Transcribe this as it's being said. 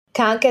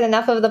Can't get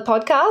enough of the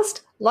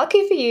podcast?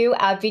 Lucky for you,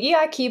 our Video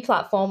IQ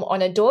platform on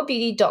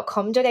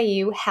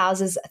adorebeauty.com.au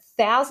houses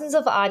thousands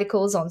of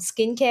articles on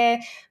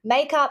skincare,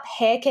 makeup,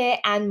 hair care,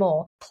 and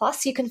more.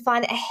 Plus, you can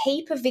find a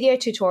heap of video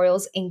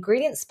tutorials,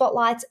 ingredient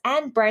spotlights,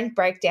 and brand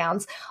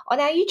breakdowns on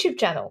our YouTube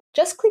channel.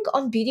 Just click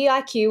on Beauty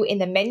IQ in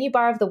the menu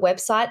bar of the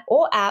website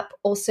or app,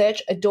 or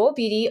search Adore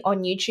Beauty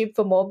on YouTube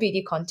for more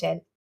beauty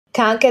content.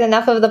 Can't get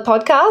enough of the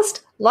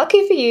podcast?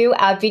 Lucky for you,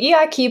 our Video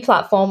IQ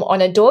platform on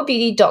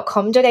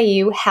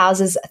adorebeauty.com.au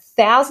houses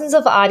thousands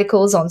of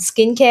articles on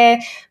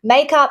skincare,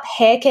 makeup,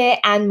 hair care,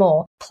 and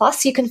more.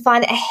 Plus, you can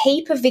find a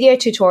heap of video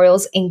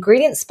tutorials,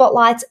 ingredient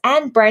spotlights,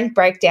 and brand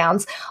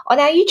breakdowns on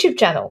our YouTube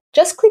channel.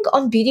 Just click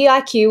on Beauty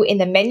IQ in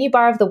the menu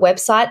bar of the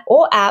website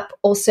or app,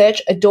 or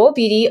search Adore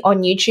Beauty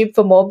on YouTube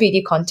for more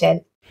beauty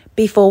content.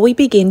 Before we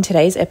begin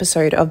today's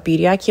episode of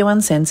Beauty IQ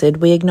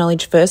Uncensored, we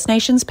acknowledge First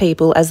Nations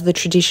people as the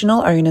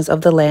traditional owners of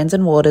the lands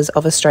and waters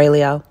of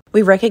Australia.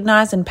 We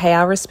recognise and pay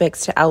our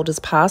respects to elders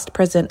past,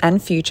 present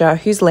and future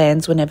whose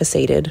lands were never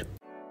ceded.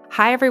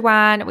 Hi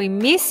everyone, we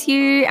miss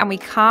you and we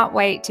can't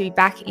wait to be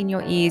back in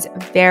your ears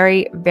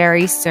very,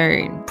 very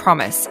soon.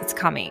 Promise, it's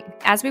coming.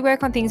 As we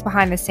work on things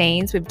behind the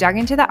scenes, we've dug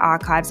into the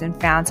archives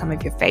and found some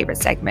of your favourite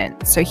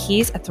segments. So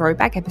here's a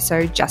throwback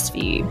episode just for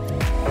you.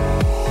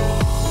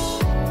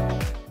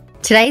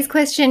 Today's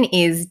question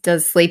is,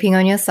 does sleeping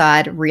on your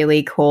side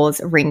really cause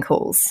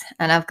wrinkles?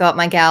 And I've got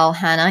my gal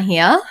Hannah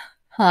here.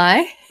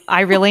 Hi.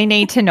 I really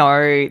need to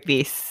know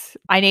this.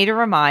 I need a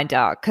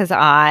reminder because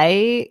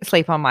I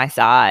sleep on my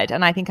side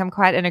and I think I'm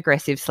quite an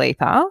aggressive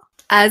sleeper.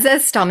 As a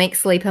stomach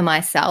sleeper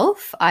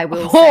myself, I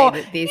will say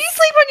that this... You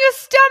sleep on your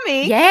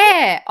stomach?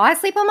 Yeah, I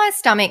sleep on my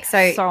stomach. So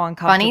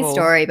uncomfortable. Funny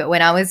story, but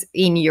when I was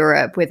in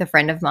Europe with a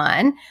friend of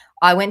mine,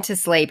 I went to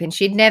sleep and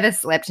she'd never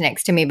slept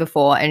next to me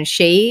before and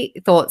she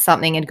thought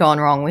something had gone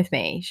wrong with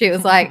me. She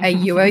was like, are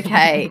you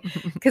okay?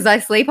 Because I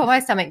sleep on my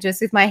stomach just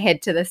with my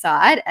head to the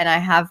side and I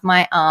have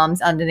my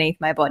arms underneath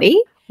my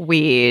body.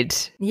 Weird.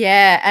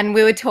 Yeah, and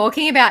we were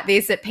talking about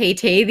this at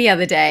PT the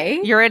other day.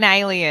 You're an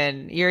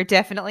alien. You're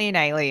definitely an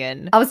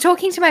alien. I was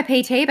talking to my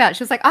PT about it.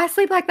 She was like, I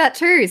sleep like that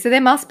too. So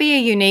there must be a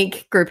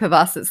unique group of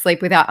us that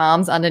sleep with our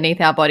arms underneath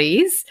our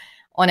bodies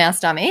on our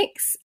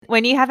stomachs.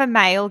 When you have a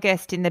male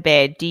guest in the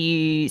bed, do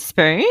you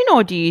spoon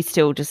or do you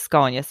still just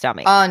go on your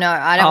stomach? Oh, no,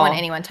 I don't want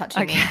anyone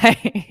touching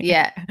me.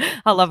 Yeah.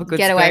 I love a good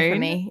Get spoon. away from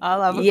me. I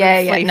love a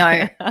good sleep.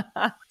 no.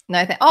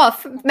 No.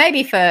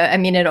 Maybe for a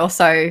minute or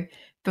so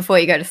before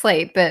you go to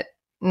sleep. But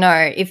no,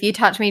 if you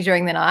touch me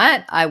during the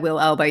night, I will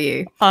elbow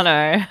you. Oh,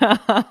 no.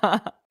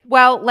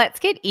 Well, let's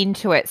get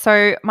into it.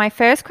 So my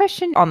first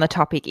question on the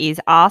topic is,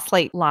 are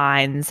sleep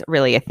lines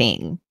really a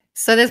thing?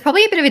 So there's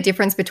probably a bit of a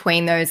difference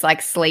between those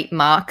like sleep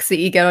marks that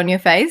you get on your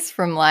face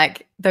from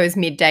like those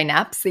midday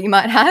naps that you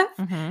might have.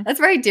 Mm-hmm. That's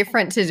very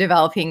different to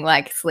developing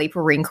like sleep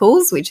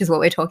wrinkles, which is what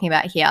we're talking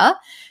about here.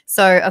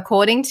 So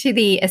according to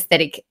the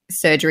Aesthetic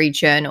Surgery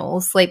Journal,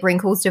 sleep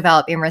wrinkles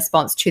develop in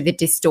response to the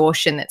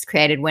distortion that's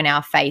created when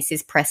our face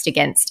is pressed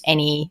against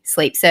any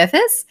sleep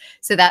surface.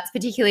 So that's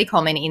particularly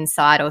common in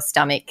side or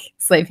stomach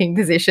sleeping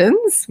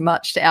positions,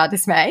 much to our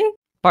dismay.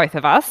 Both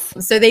of us.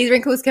 So these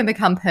wrinkles can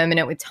become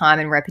permanent with time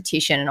and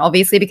repetition. And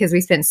obviously because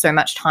we spend so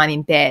much time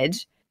in bed,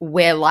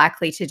 we're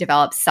likely to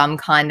develop some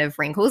kind of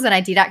wrinkles. And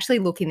I did actually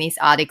look in this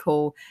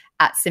article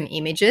at some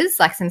images,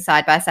 like some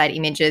side-by-side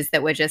images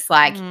that were just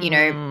like, you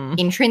know,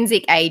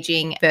 intrinsic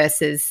aging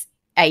versus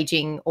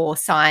aging or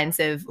signs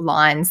of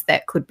lines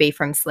that could be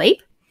from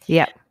sleep.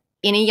 Yeah.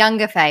 In a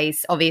younger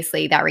face,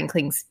 obviously that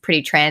wrinkling's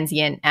pretty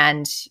transient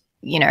and,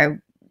 you know,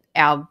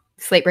 our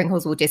sleep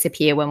wrinkles will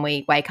disappear when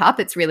we wake up.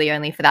 It's really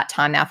only for that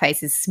time our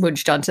face is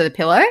smudged onto the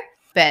pillow.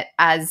 But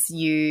as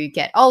you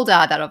get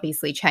older, that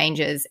obviously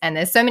changes. And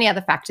there's so many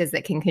other factors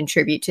that can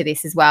contribute to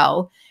this as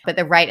well. But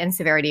the rate and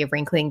severity of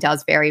wrinkling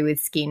does vary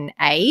with skin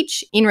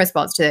age in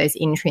response to those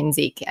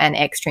intrinsic and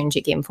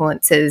extrinsic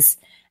influences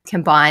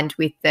combined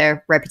with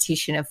the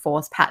repetition of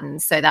forced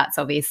patterns. So that's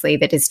obviously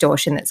the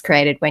distortion that's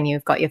created when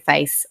you've got your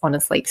face on a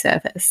sleep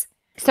surface.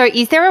 So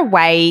is there a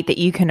way that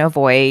you can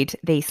avoid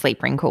these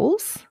sleep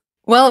wrinkles?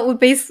 Well, it would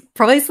be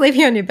probably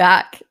sleeping on your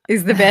back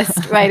is the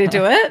best way to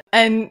do it.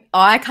 And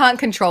I can't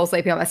control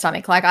sleeping on my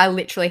stomach. Like I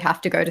literally have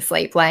to go to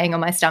sleep laying on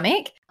my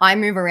stomach. I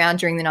move around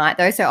during the night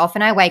though, so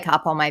often I wake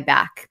up on my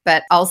back,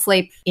 but I'll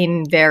sleep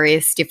in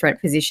various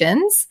different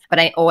positions, but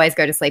I always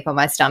go to sleep on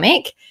my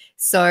stomach.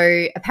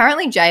 So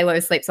apparently J-Lo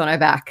sleeps on her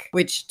back,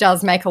 which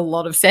does make a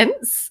lot of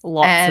sense.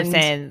 Lots of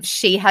sense.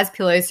 She has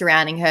pillows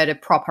surrounding her to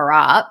prop her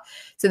up.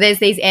 So there's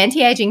these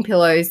anti-aging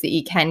pillows that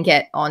you can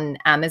get on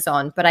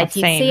Amazon, but I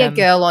did see a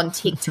girl on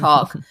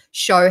TikTok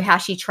show how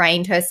she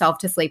trained herself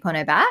to sleep on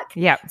her back.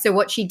 Yeah. So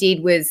what she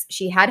did was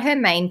she had her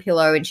main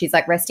pillow and she's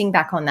like resting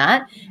back on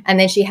that. And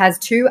then she has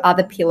two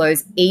other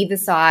pillows either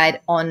side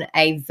on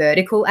a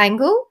vertical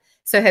angle.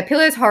 So her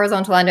pillow is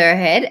horizontal under her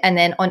head, and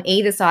then on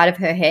either side of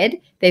her head,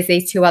 there's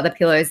these two other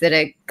pillows that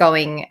are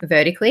going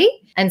vertically.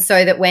 And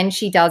so that when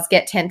she does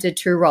get tempted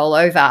to roll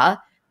over,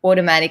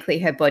 automatically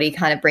her body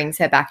kind of brings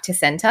her back to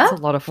center. It's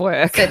a lot of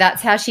work. So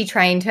that's how she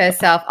trained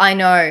herself. I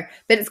know,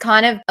 but it's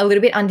kind of a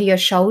little bit under your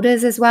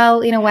shoulders as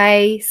well in a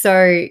way.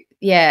 So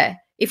yeah,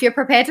 if you're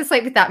prepared to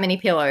sleep with that many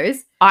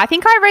pillows. I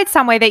think I read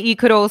somewhere that you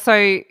could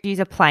also use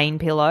a plain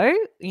pillow.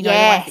 You know,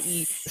 yes, the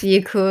ones that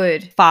you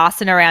could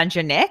fasten around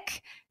your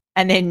neck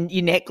and then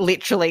your neck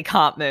literally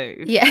can't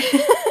move. Yeah.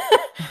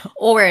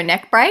 Or wear a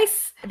neck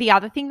brace. The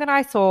other thing that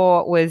I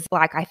saw was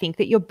like, I think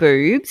that your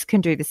boobs can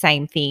do the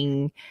same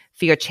thing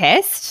for your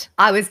chest.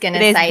 I was going to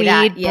say weird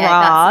that. Bras. Yeah,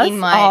 that's in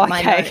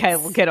my notes. Okay,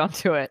 we'll get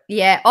onto it.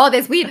 Yeah. Oh,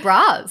 there's weird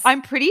bras.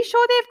 I'm pretty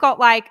sure they've got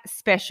like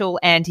special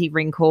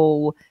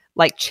anti-wrinkle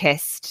like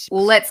chest.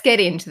 Well, let's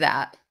get into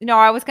that. No,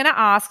 I was going to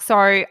ask,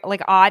 so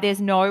like there's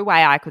no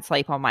way I could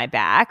sleep on my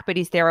back, but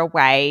is there a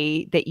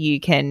way that you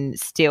can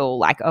still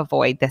like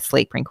avoid the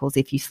sleep wrinkles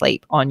if you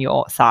sleep on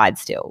your side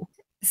still?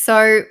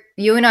 So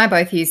you and I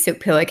both use silk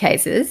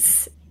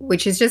pillowcases,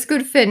 which is just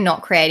good for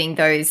not creating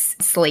those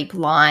sleep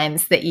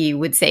lines that you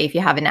would see if you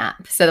have a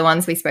nap. So the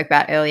ones we spoke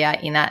about earlier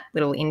in that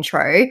little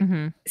intro.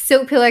 Mm-hmm.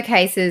 Silk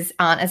pillowcases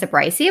aren't as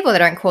abrasive, or they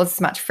don't cause as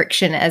much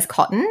friction as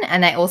cotton,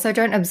 and they also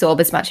don't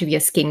absorb as much of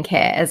your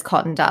skincare as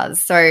cotton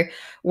does. So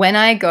when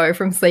I go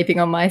from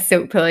sleeping on my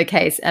silk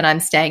pillowcase and I'm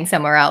staying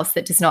somewhere else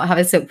that does not have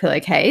a silk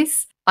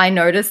pillowcase, I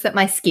notice that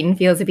my skin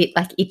feels a bit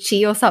like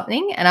itchy or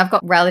something, and I've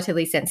got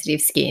relatively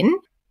sensitive skin.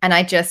 And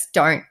I just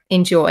don't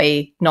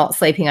enjoy not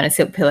sleeping on a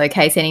silk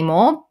pillowcase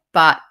anymore,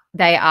 but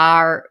they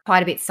are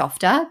quite a bit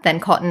softer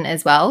than cotton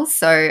as well.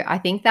 So I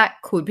think that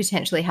could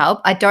potentially help.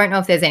 I don't know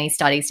if there's any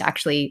studies to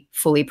actually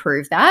fully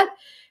prove that,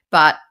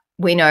 but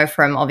we know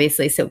from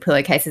obviously silk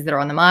pillowcases that are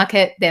on the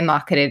market, they're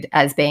marketed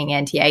as being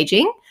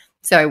anti-aging.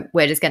 So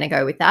we're just going to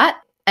go with that.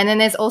 And then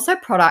there's also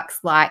products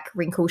like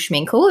Wrinkles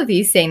Schminkle. Have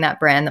you seen that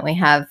brand that we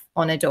have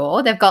on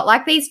Adore? They've got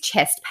like these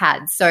chest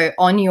pads. So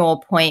on your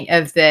point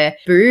of the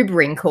boob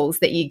wrinkles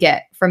that you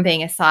get from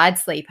being a side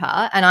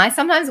sleeper. And I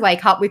sometimes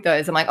wake up with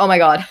those. I'm like, oh my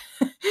God,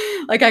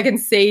 like I can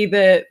see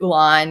the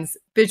lines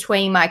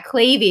between my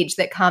cleavage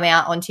that come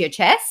out onto your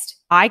chest.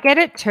 I get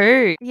it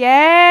too.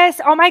 Yes.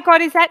 Oh my God.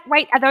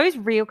 Are those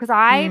real? Because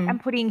I am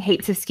putting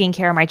heaps of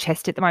skincare on my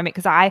chest at the moment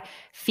because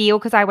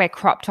I wear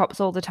crop tops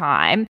all the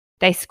time.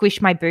 They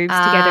squish my boobs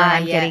together and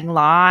I'm getting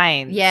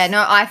lines. Yeah,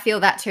 no, I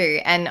feel that too.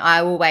 And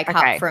I will wake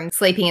up from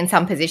sleeping in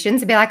some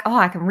positions and be like, oh,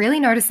 I can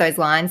really notice those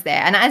lines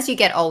there. And as you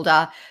get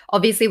older,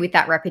 obviously with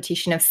that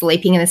repetition of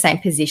sleeping in the same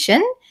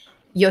position,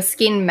 your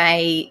skin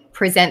may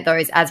present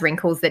those as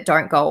wrinkles that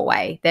don't go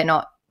away. They're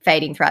not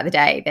fading throughout the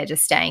day. They're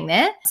just staying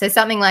there. So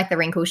something like the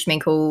Wrinkles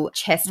Schminkle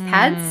chest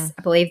pads,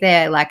 I believe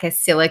they're like a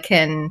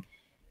silicone.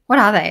 What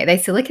are they? Are they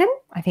silicone?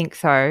 I think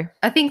so.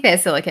 I think they're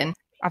silicone.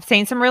 I've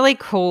seen some really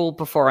cool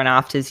before and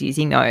afters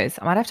using those.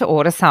 I might have to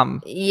order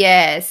some.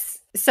 Yes.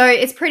 So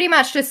it's pretty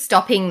much just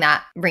stopping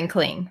that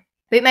wrinkling.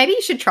 But maybe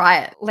you should try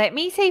it. Let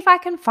me see if I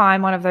can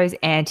find one of those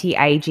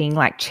anti-aging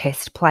like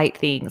chest plate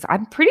things.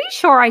 I'm pretty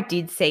sure I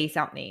did see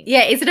something.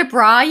 Yeah. Is it a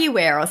bra you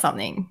wear or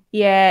something?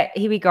 Yeah.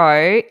 Here we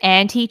go.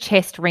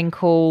 Anti-chest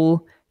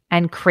wrinkle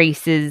and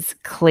creases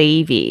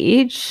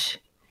cleavage.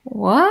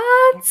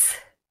 What?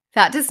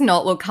 That does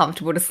not look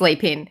comfortable to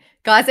sleep in.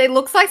 Guys, it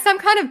looks like some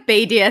kind of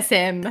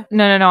BDSM.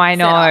 No, I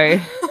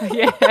know.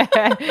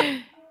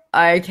 Yeah.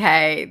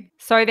 Okay.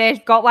 So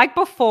they've got like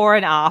before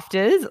and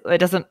afters. It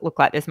doesn't look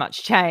like there's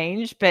much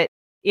change, but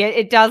yeah,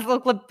 it does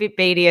look a bit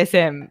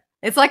BDSM.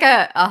 It's like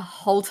a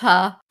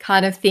halter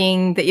kind of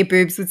thing that your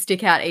boobs would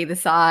stick out either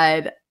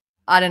side.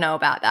 I don't know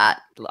about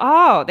that.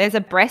 Oh, there's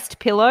a breast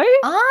pillow.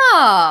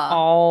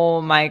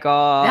 Oh my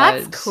God.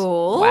 That's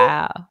cool.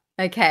 Wow.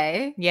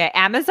 Okay. Yeah,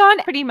 Amazon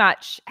pretty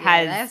much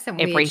has they have some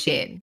everything. weird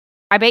shit.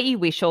 I bet you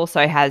Wish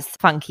also has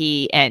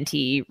funky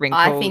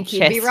anti-wrinkle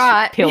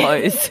chest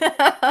pillows.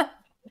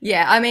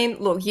 Yeah, I mean,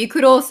 look, you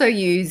could also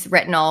use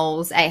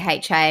retinols,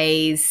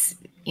 AHAs,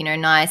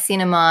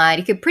 niacinamide.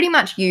 You could pretty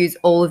much use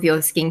all of your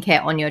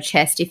skincare on your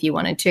chest if you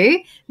wanted to.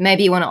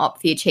 Maybe you want to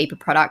opt for your cheaper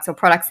products or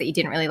products that you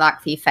didn't really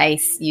like for your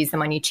face, use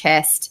them on your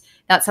chest.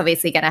 That's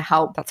obviously going to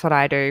help. That's what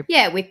I do.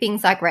 Yeah, with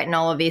things like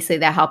retinol, obviously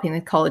they're helping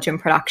with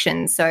collagen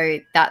production. So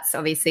that's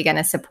obviously going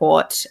to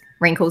support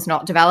wrinkles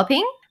not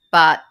developing.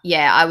 But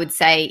yeah, I would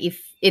say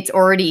if it's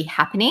already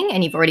happening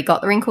and you've already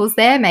got the wrinkles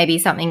there, maybe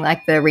something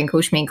like the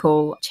Wrinkles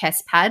Schminkle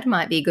chest pad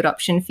might be a good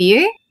option for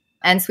you.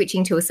 And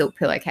switching to a silk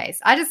pillowcase.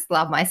 I just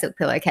love my silk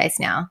pillowcase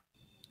now.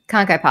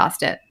 Can't go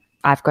past it.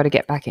 I've got to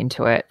get back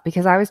into it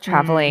because I was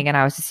traveling and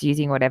I was just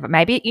using whatever.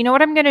 Maybe, you know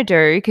what I'm going to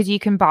do? Because you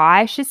can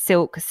buy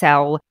Silk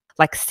sell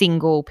like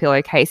single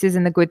pillowcases,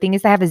 and the good thing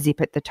is they have a zip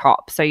at the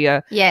top, so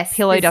your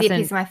pillow doesn't. Zip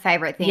is my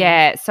favorite thing.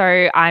 Yeah,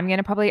 so I'm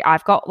gonna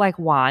I've got like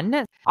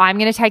one. I'm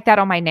gonna take that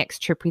on my next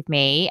trip with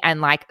me and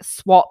like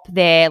swap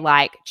their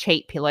like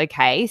cheap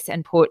pillowcase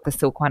and put the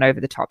silk one over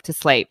the top to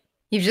sleep.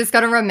 You've just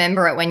got to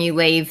remember it when you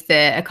leave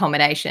the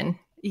accommodation.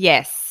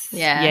 Yes.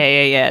 Yeah.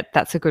 Yeah.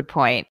 That's a good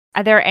point.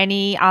 Are there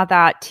any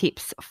other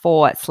tips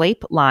for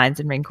sleep lines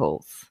and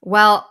wrinkles?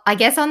 Well, I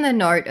guess on the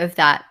note of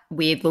that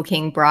weird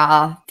looking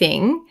bra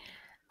thing,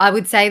 I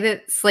would say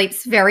that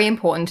sleep's very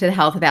important to the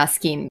health of our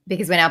skin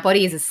because when our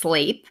body is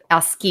asleep,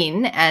 our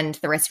skin and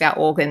the rest of our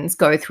organs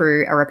go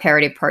through a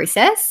reparative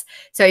process.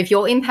 So if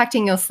you're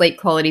impacting your sleep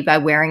quality by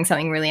wearing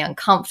something really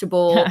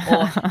uncomfortable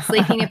or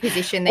sleeping in a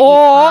position that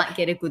you can't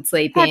get a good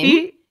sleep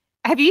in.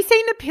 Have you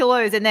seen the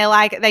pillows and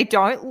they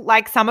don't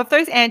like some of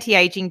those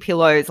anti-aging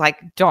pillows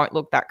don't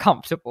look that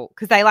comfortable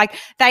because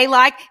they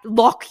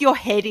lock your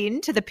head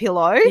into the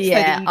pillow. Yeah,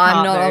 so that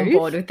I'm not move. on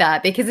board with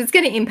that because it's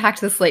going to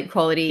impact the sleep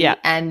quality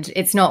and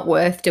it's not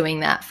worth doing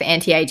that for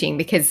anti-aging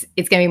because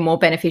it's going to be more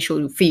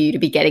beneficial for you to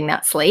be getting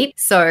that sleep.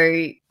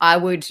 So I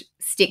would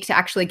stick to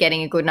actually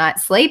getting a good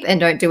night's sleep and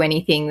don't do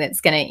anything that's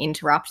going to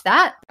interrupt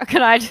that.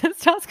 Can I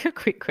just ask a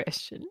quick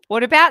question?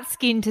 What about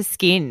skin to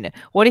skin?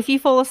 What if you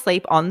fall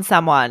asleep on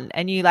someone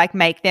and you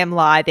make them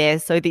lie there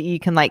so that you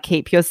can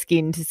keep your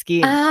skin to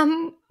skin?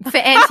 For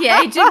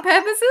anti-aging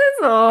purposes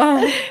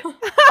or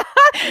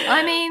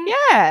I mean,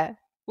 yeah.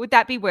 Would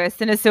that be worse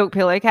than a silk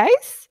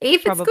pillowcase?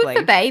 If it's good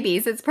for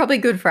babies, it's probably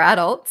good for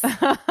adults.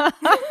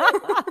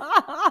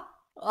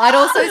 I'd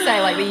also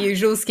say the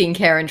usual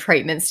skincare and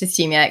treatments to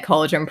stimulate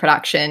collagen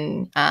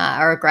production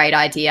are a great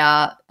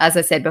idea. As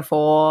I said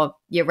before,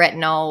 your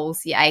retinols,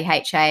 your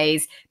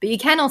AHAs, but you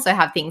can also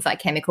have things like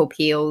chemical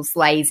peels,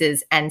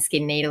 lasers and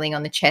skin needling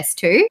on the chest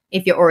too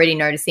if you're already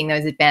noticing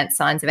those advanced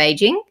signs of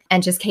aging,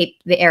 and just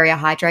keep the area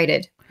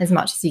hydrated as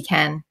much as you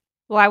can.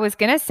 Well, I was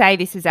going to say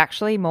this is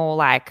actually more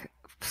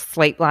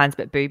sleep lines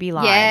but booby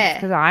lines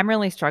because I'm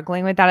really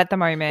struggling with that at the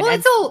moment.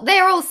 Well,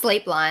 they're all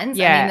sleep lines.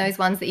 Yeah. I mean, those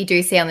ones that you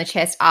do see on the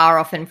chest are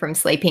often from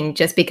sleeping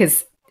just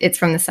because it's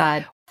from the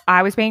side.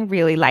 I was being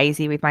really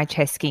lazy with my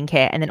chest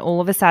skincare and then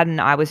all of a sudden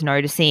I was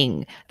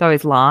noticing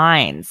those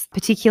lines,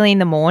 particularly in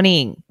the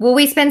morning. Well,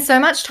 we spend so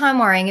much time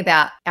worrying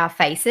about our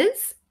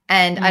faces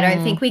and I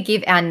don't think we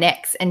give our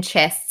necks and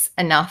chests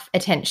enough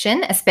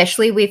attention,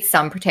 especially with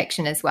sun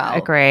protection as well.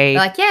 Agree.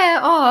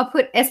 I'll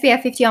put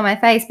SPF 50 on my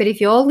face, but if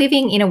you're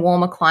living in a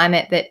warmer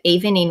climate that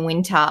even in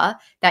winter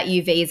that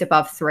UV is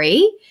above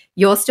 3,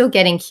 you're still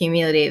getting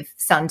cumulative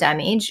sun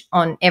damage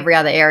on every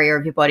other area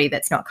of your body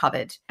that's not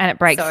covered. And it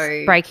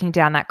breaking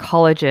down that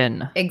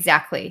collagen.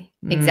 Exactly.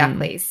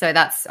 So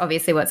that's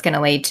obviously what's going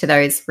to lead to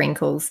those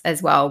wrinkles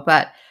as well.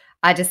 But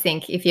I just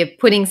think if you're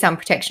putting sun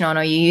protection on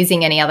or you're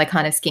using any other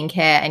kind of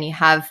skincare and you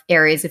have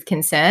areas of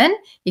concern,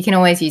 you can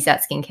always use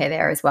that skincare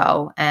there as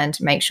well and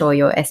make sure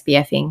you're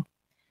SPFing.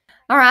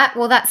 All right,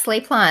 well, that's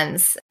Sleep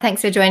Lines.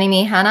 Thanks for joining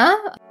me, Hannah.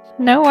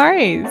 No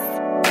worries.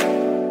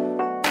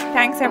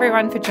 Thanks,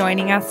 everyone, for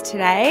joining us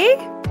today.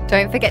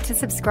 Don't forget to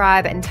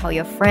subscribe and tell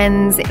your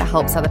friends. It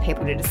helps other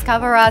people to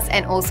discover us.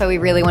 And also, we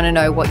really want to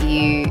know what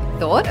you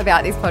thought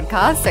about this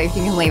podcast. So if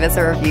you can leave us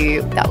a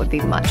review, that would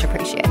be much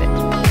appreciated.